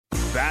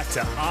back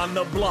to On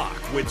the Block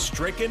with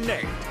Strick and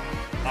Nate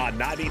on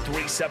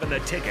 93.7 The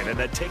Ticket and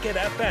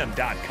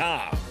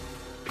theticketfm.com.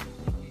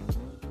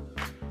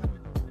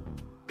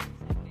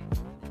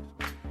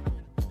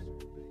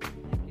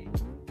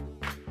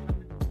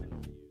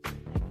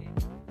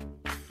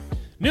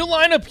 New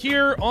lineup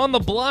here on the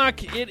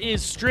block. It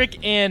is Strick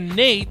and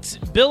Nate.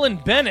 Bill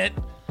and Bennett,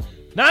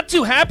 not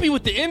too happy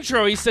with the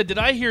intro. He said, did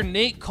I hear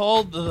Nate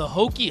called the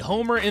hokey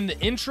homer in the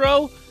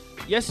intro?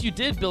 Yes, you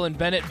did, Bill and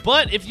Bennett.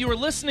 But if you were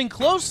listening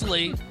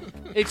closely,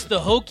 it's the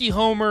hokey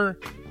homer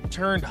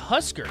turned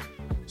Husker.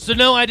 So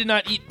no, I did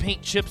not eat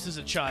paint chips as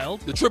a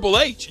child. The Triple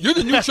H. You're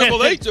the new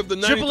Triple H of the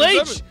 93.7. Triple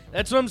H.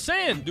 That's what I'm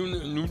saying.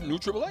 New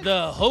Triple H.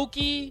 The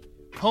hokey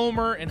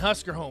homer and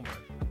Husker homer.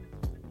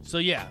 So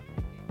yeah.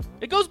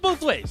 It goes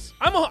both ways.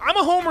 I'm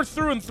a homer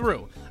through and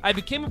through. I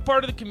became a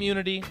part of the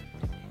community.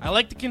 I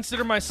like to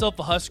consider myself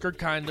a Husker,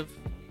 kind of.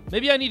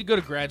 Maybe I need to go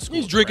to grad school.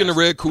 He's drinking the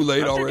red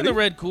Kool-Aid already. Drinking the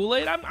red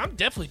Kool-Aid. I'm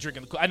definitely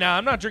drinking the Kool-Aid. Now,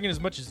 I'm not drinking as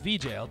much as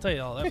VJ. I'll tell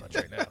you all that much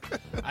right now.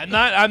 I'm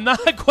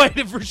not quite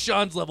at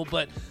Rashawn's level,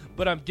 but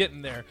I'm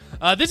getting there.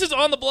 This is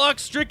On the Block,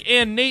 Strick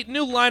and Nate.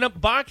 New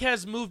lineup. Bach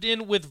has moved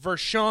in with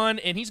Vershawn,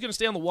 and he's going to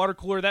stay on the water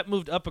cooler. That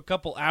moved up a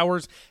couple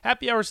hours.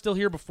 Happy hour still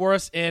here before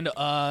us, and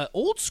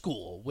Old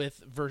School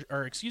with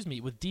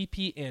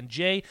DP and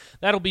J.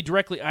 That'll be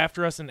directly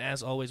after us, and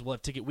as always, we'll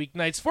have ticket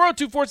weeknights.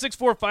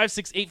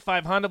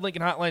 402-464-5685 Honda of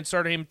Lincoln Hotline,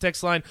 Starter Heyman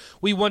text line.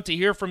 We want to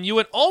hear from you,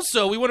 and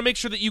also we want to make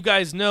sure that you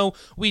guys know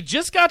we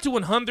just got to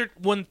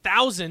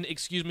 1,000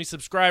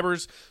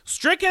 subscribers.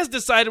 Strick has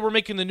decided we're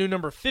making the new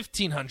number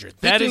 1,500.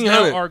 That is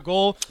now our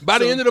goal. By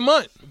the end of the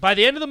month. By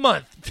the end of the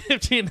month.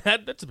 15.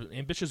 That's an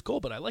ambitious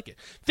goal, but I like it.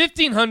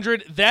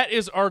 1,500. That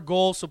is our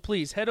goal. So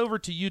please head over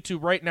to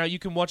YouTube right now. You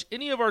can watch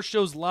any of our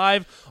shows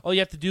live. All you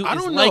have to do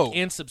is like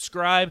and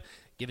subscribe.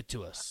 Give it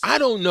to us. I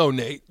don't know,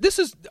 Nate.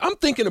 I'm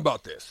thinking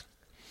about this.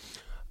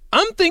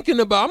 I'm going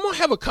to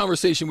have a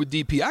conversation with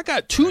DP. I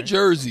got two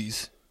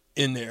jerseys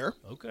in there.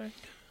 Okay.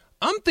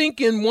 I'm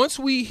thinking once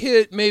we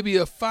hit maybe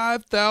a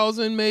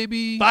 5,000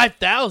 maybe.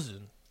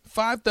 5,000,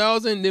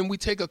 then we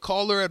take a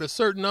caller at a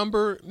certain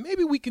number.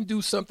 Maybe we can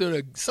do some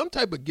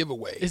type of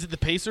giveaway. Is it the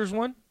Pacers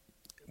one?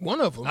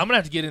 One of them. I'm gonna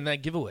have to get in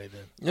that giveaway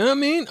then. You know what I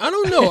mean? I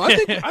don't know. I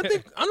think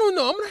I don't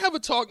know. I'm gonna have a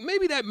talk.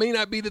 Maybe that may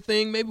not be the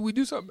thing. Maybe we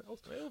do something else.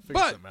 We'll figure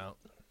something out.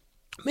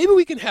 Maybe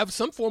we can have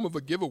some form of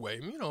a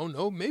giveaway. You know,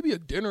 no, maybe a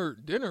dinner.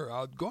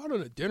 I'll go out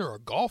on a dinner or a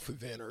golf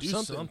event or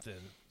something.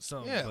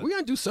 Yeah, we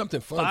gotta do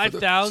something fun.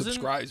 5,000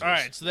 subscribers. All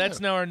right, so that's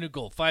now our new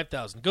goal.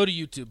 5,000. Go to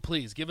YouTube,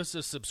 please. Give us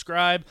a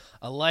subscribe,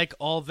 a like,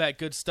 all of that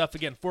good stuff.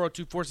 Again,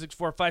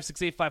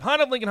 402-464-5685.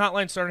 Honda of Lincoln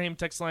Hotline, Starter Heyman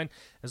text line.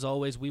 As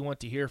always, we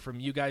want to hear from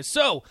you guys.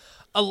 So,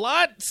 a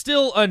lot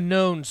still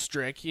unknown,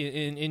 Strick,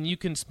 and you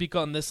can speak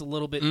on this a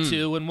little bit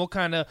too, and we'll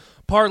kind of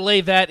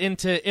parlay that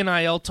into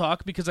NIL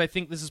talk because I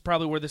think this is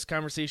probably where this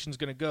conversation is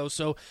going to go.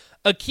 So,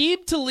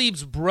 Aquib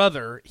Talib's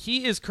brother,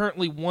 he is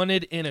currently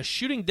wanted in a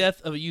shooting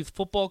death of a youth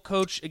football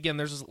coach. Again,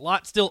 there's a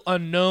lot still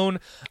unknown.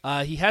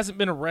 He hasn't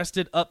been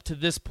arrested up to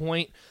this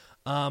point.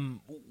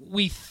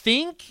 We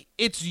think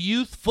it's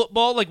youth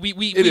football. Like we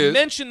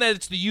mentioned that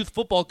it's the youth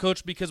football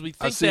coach because we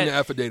think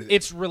that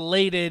it's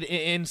related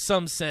in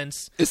some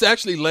sense. It's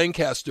actually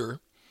Lancaster,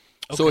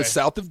 so it's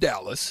south of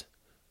Dallas.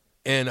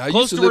 And I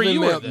Close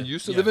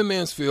used to live in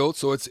Mansfield,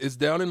 so it's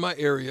down in my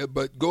area.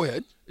 But go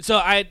ahead.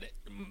 So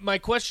my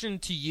question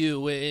to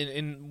you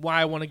and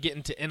why I want to get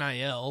into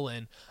NIL,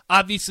 and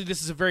obviously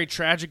this is a very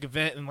tragic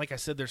event, and like I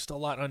said, there's still a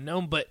lot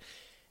unknown, but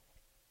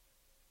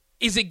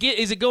is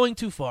it going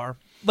too far?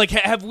 Like,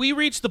 have we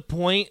reached the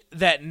point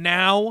that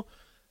now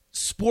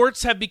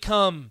sports have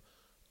become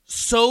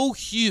so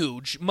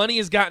huge, money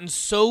has gotten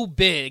so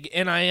big,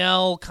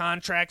 NIL,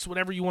 contracts,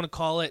 whatever you want to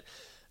call it,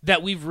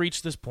 that we've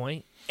reached this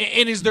point?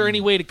 And is there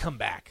any way to come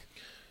back?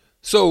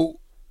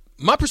 So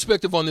my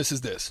perspective on this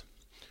is this.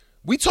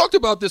 We talked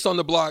about this on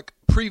the block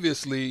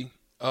previously.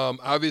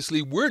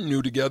 Obviously, we're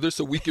new together,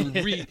 so we can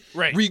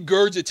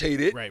regurgitate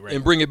it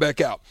and bring it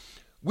back out.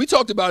 We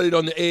talked about it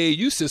on the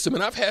AAU system,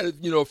 and I've had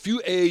a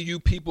few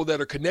AAU people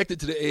that are connected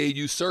to the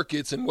AAU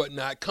circuits and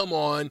whatnot come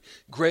on.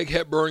 Greg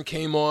Hepburn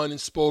came on and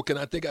spoke, and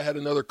I think I had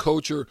another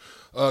coacher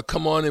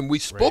come on, and we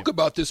spoke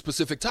about this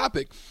specific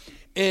topic.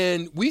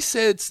 And we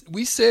said,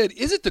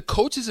 is it the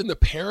coaches and the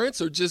parents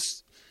are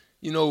just,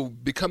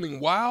 becoming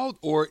wild,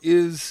 or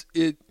is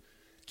it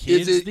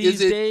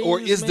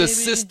the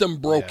system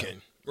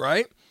broken,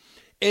 right?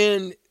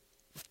 And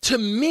to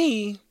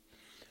me,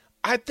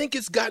 I think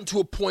it's gotten to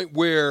a point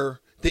where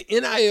the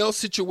NIL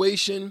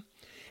situation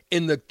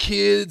and the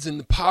kids and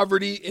the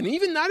poverty, and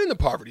even not in the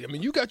poverty. I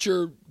mean, you got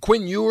your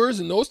Quinn Ewers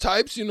and those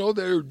types, that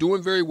are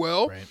doing very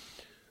well. Right.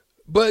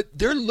 But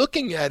they're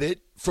looking at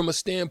it from a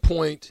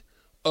standpoint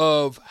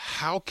of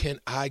how can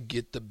I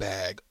get the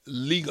bag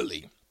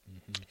legally?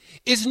 Mm-hmm.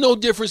 It's no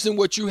difference than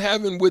what you're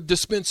having with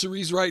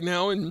dispensaries right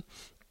now in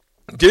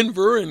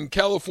Denver and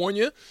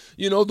California,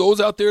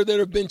 those out there that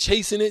have been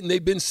chasing it and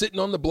they've been sitting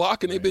on the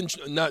block and they've been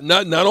not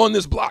on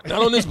this block.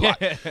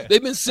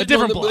 They've been sitting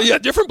different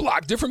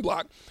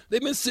block.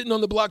 They've been sitting on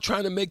the block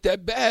trying to make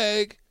that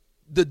bag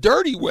the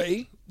dirty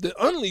way, the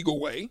unlegal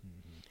way,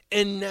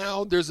 and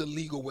now there's a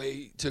legal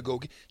way to go.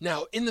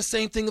 Now, in the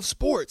same thing of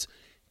sports,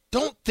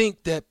 don't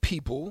think that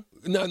people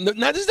now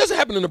this doesn't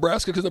happen in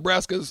Nebraska because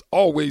Nebraska's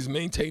always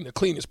maintained the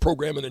cleanest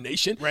program in the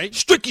nation. Right.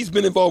 Stricky's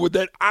been involved with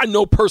that. I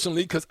know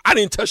personally because I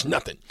didn't touch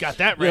nothing. Got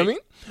that right. You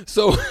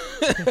know what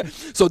I mean?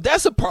 So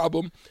that's a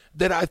problem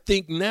that I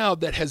think now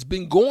that has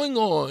been going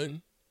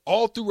on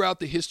all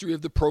throughout the history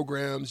of the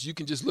programs. You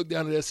can just look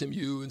down at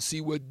SMU and see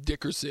what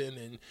Dickerson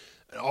and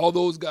all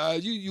those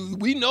guys,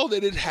 we know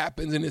that it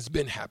happens and it's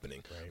been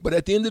happening. Right. But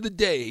at the end of the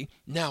day,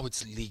 now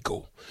it's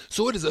legal.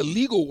 So it is a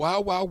legal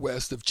wild, wild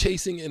west of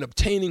chasing and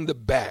obtaining the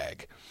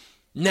bag.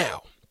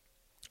 Now,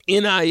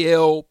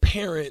 NIL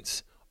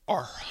parents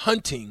are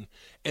hunting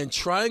and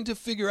trying to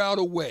figure out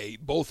a way,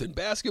 both in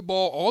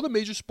basketball, all the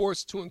major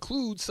sports, to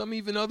include some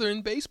even other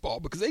in baseball,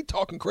 because they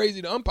talking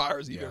crazy to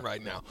umpires even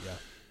right now. Yeah.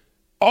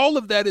 All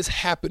of that is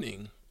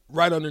happening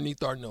right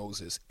underneath our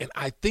noses. And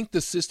I think the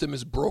system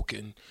is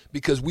broken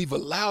because we've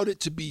allowed it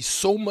to be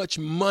so much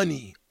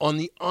money on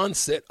the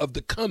onset of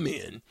the come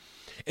in.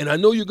 And I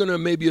know you're going to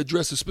maybe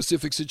address a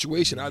specific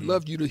situation. I'd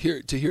love you to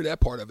hear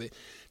that part of it.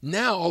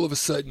 Now, all of a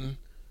sudden,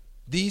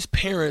 these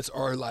parents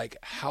are like,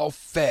 how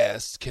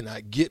fast can I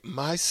get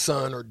my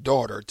son or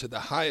daughter to the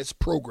highest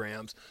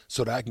programs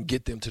so that I can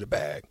get them to the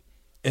bag?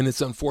 And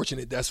it's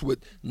unfortunate. That's what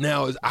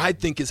now I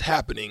think is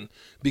happening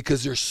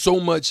because there's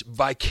so much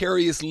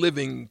vicarious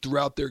living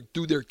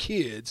through their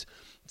kids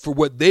for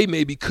what they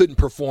maybe couldn't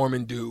perform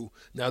and do.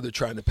 Now they're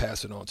trying to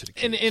pass it on to the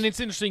kids. And it's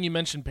interesting you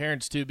mentioned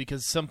parents, too,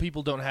 because some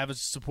people don't have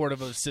as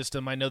supportive of a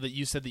system. I know that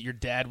you said that your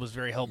dad was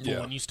very helpful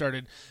when you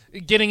started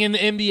getting in the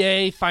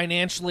NBA,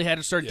 financially had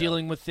to start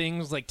dealing with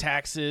things like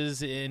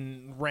taxes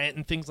and rent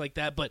and things like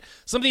that. But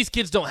some of these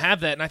kids don't have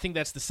that, and I think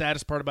that's the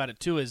saddest part about it,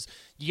 too, is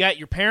you got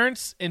your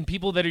parents and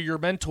people that are your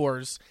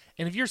mentors,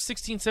 and if you're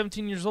 16,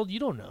 17 years old, you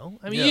don't know.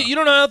 I mean, you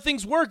don't know how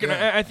things work, and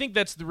I think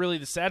that's really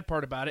the sad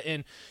part about it.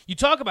 And you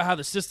talk about how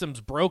the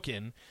system's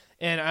broken,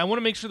 and I want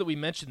to make sure that we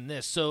mention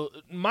this. So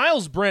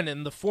Myles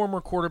Brennan, the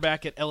former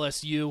quarterback at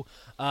LSU,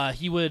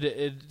 he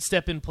would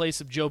step in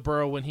place of Joe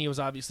Burrow when he was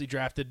obviously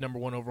drafted number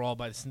 1 overall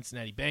by the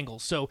Cincinnati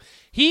Bengals. So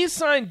he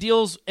signed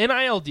deals,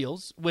 NIL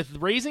deals,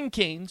 with Rasing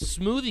Canes,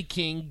 Smoothie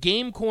King,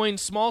 GameCoine,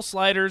 Small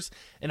Sliders,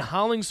 and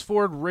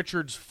Hollingsford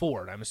Richards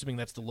Ford. I'm assuming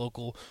that's the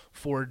local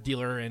Ford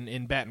dealer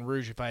in Baton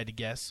Rouge, if I had to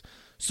guess.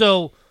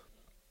 So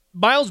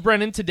Myles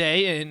Brennan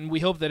today, and we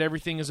hope that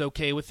everything is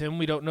okay with him.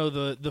 We don't know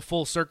the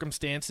full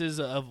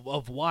circumstances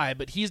of why,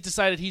 but he's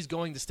decided he's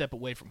going to step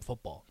away from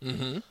football.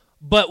 Mm-hmm.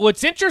 But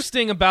what's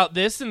interesting about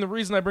this, and the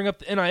reason I bring up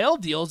the NIL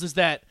deals, is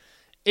that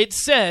it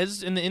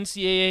says, in the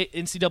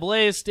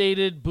NCAA has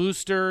stated,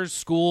 boosters,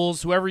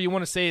 schools, whoever you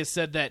want to say has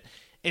said that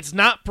it's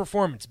not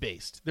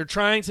performance-based. They're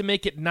trying to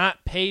make it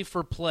not pay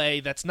for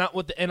play. That's not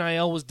what the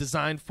NIL was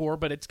designed for,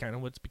 but it's kind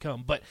of what it's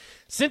become. But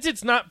since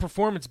it's not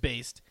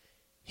performance-based,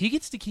 he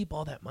gets to keep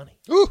all that money.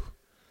 Ooh.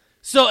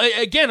 So,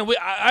 again,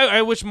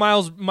 I wish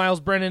Myles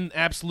Brennan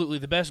absolutely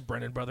the best.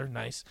 Brennan, brother,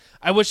 nice.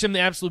 I wish him the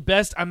absolute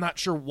best. I'm not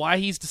sure why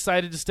he's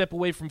decided to step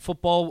away from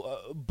football,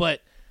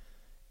 but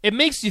it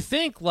makes you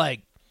think,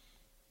 like,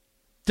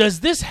 does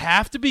this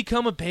have to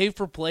become a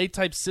pay-for-play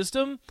type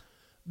system?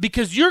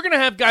 Because you're going to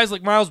have guys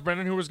like Myles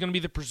Brennan, who is going to be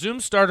the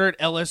presumed starter at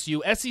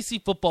LSU,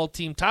 SEC football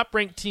team,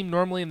 top-ranked team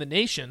normally in the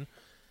nation.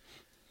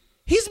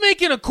 He's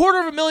making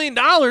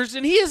 $250,000,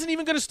 and he isn't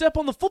even going to step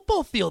on the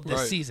football field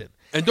this season.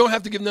 And don't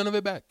have to give none of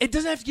it back. It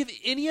doesn't have to give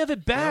any of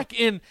it back.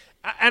 Yeah.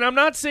 And I'm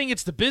not saying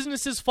it's the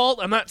business's fault.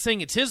 I'm not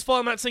saying it's his fault.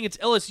 I'm not saying it's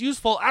LSU's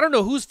fault. I don't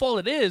know whose fault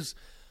it is.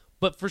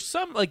 But for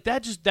some, like,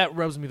 that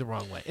rubs me the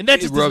wrong way. And that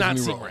just does not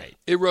seem right.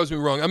 It rubs me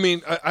wrong. I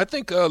mean, I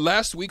think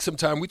last week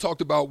sometime we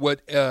talked about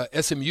what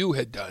SMU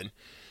had done.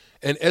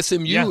 And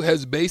SMU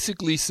has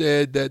basically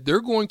said that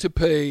they're going to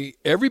pay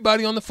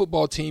everybody on the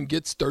football team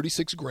gets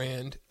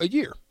 $36,000 a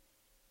year.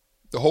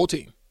 The whole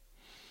team.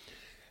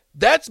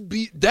 That's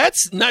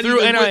not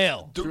through even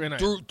NIL.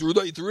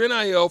 Through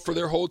NIL for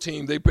their whole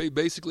team. They pay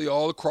basically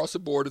all across the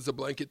board as a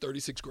blanket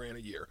 $36,000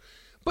 a year.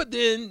 But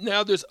then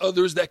now there's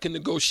others that can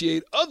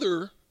negotiate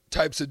other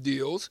types of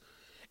deals.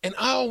 And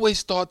I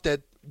always thought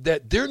that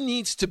there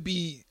needs to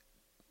be,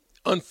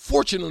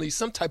 unfortunately,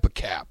 some type of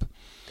cap.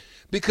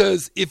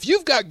 Because if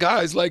you've got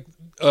guys like,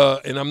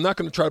 and I'm not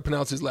going to try to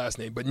pronounce his last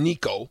name, but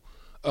Nico.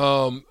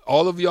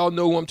 All of y'all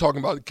know who I'm talking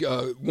about.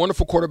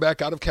 Wonderful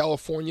quarterback out of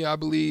California, I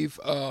believe.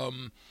 I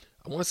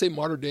want to say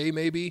Mater Dei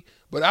maybe,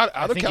 but out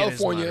of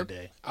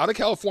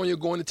California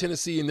going to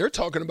Tennessee, and they're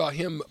talking about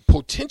him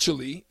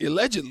potentially,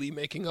 allegedly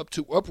making up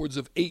to upwards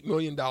of $8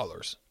 million,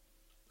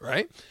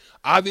 right?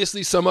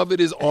 Obviously, some of it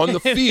is on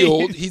the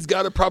field. He's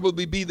got to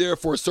probably be there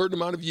for a certain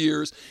amount of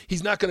years.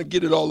 He's not going to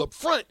get it all up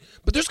front,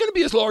 but there's going to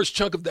be a large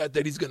chunk of that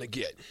he's going to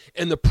get.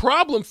 And the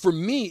problem for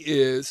me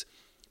is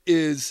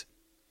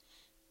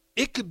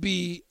it could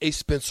be a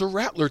Spencer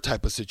Rattler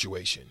type of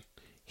situation.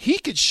 he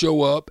could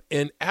show up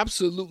and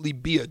absolutely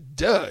be a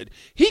dud.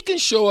 He can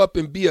show up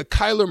and be a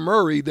Kyler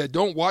Murray that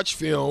don't watch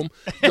film,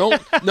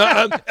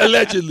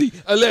 allegedly.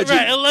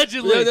 Right,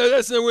 allegedly. Yeah,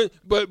 that's not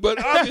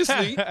but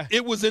obviously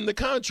it was in the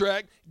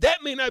contract.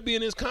 That may not be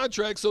in his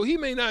contract, so he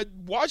may not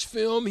watch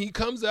film. He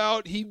comes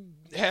out, he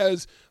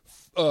has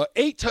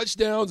 8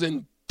 touchdowns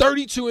and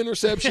 32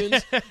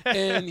 interceptions,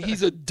 and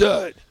he's a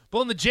dud.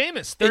 Well, in the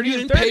Jameis, 30 and you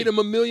didn't pay him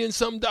 $1 million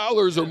some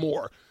or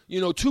more.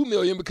 $2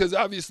 million, because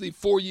obviously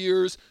 4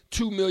 years,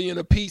 $2 million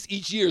a piece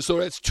each year. So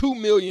that's $2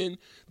 million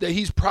that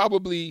he's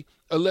probably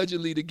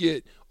allegedly to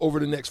get over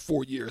the next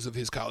 4 years of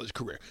his college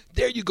career.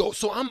 There you go.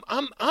 So I'm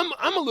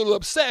a little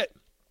upset.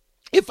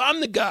 If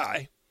I'm the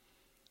guy,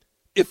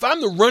 if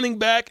I'm the running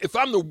back, if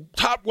I'm the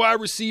top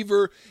wide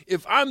receiver,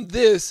 if I'm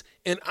this,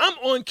 and I'm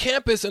on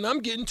campus and I'm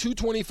getting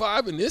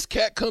 $225, and this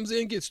cat comes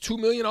in, gets $2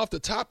 million off the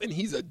top, and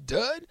he's a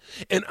dud,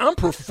 and I'm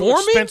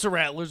performing. Spencer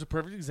Rattler's a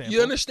perfect example.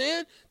 You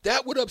understand?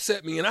 That would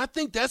upset me, and I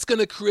think that's going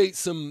to create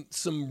some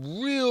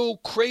real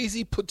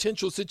crazy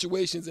potential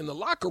situations in the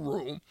locker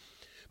room.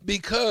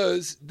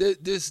 Because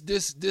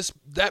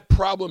that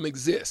problem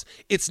exists.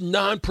 It's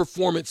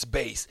non-performance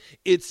based.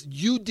 It's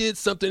you did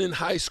something in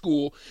high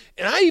school,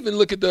 and I even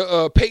look at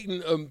the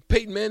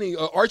Peyton Manning,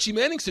 Archie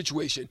Manning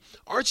situation.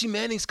 Archie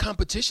Manning's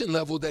competition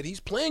level that he's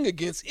playing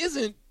against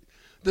isn't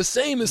the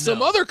same as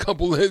some other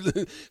couple.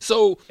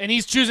 So, and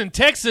he's choosing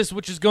Texas,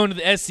 which is going to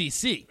the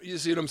SEC. You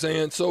see what I'm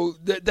saying? So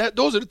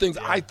those are the things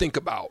I think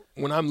about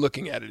when I'm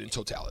looking at it in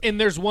totality. And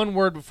there's one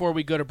word before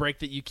we go to break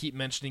that you keep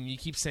mentioning. You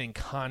keep saying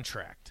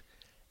contract.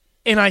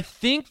 And I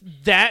think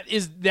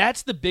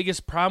that's the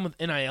biggest problem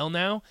with NIL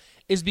now,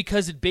 is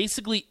because it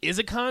basically is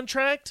a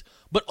contract,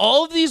 but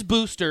all of these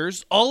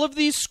boosters, all of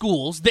these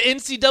schools, the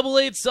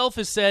NCAA itself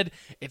has said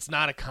it's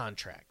not a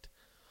contract.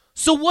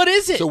 So what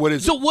is it? So what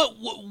is it? So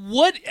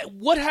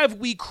what have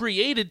we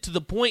created to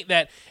the point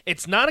that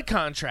it's not a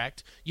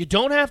contract, you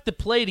don't have to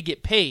play to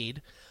get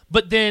paid,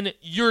 but then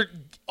you're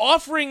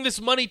offering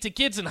this money to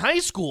kids in high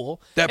school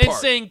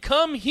saying,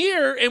 come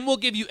here and we'll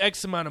give you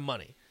X amount of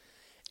money.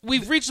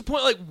 We've reached the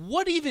point, like,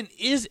 what even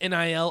is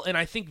NIL? And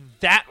I think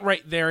that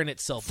right there in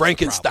itself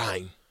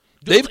Frankenstein.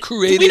 They've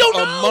created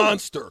a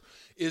monster.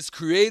 It's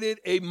created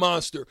a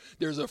monster.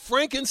 There's a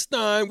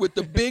Frankenstein with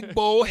the big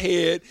bowl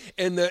head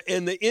and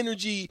the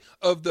energy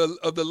of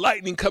the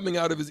lightning coming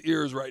out of his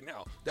ears right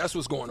now. That's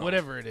what's going on.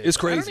 Whatever it is. It's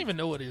crazy. I don't even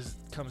know what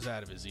comes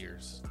out of his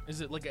ears.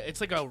 Is it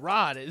it's like a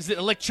rod? Is it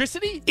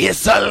electricity?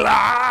 It's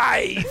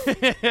alive.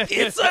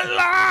 It's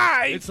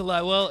alive. It's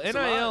alive. Well,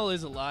 NIL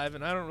is alive,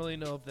 and I don't really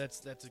know if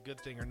that's a good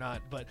thing or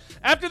not. But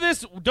after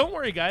this, don't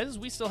worry, guys.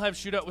 We still have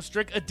Shootout with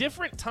Strick. A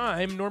different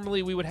time.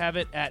 Normally, we would have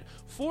it at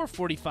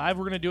 4:45. We're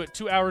going to do it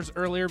 2 hours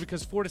earlier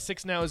because 4 to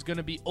 6 now is going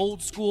to be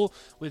old school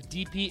with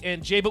DP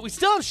and J. But we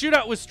still have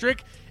Shootout with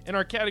Strick in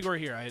our category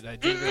here. I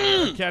did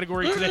our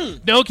category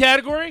today. No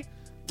category?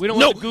 We don't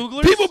want the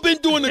Googlers? People been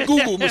doing the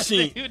Google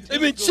machine.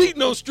 They've been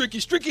cheating on Stricky.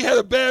 Stricky had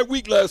a bad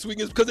week last week.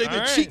 It's because they've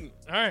been cheating.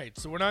 All right,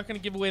 so we're not going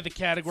to give away the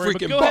category,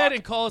 but go ahead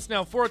and call us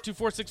now,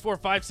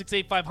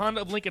 402-464-5685,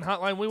 Honda of Lincoln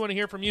Hotline. We want to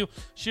hear from you.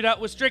 Shootout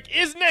with Strick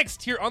is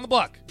next here on The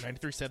Block,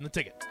 93.7 The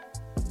Ticket.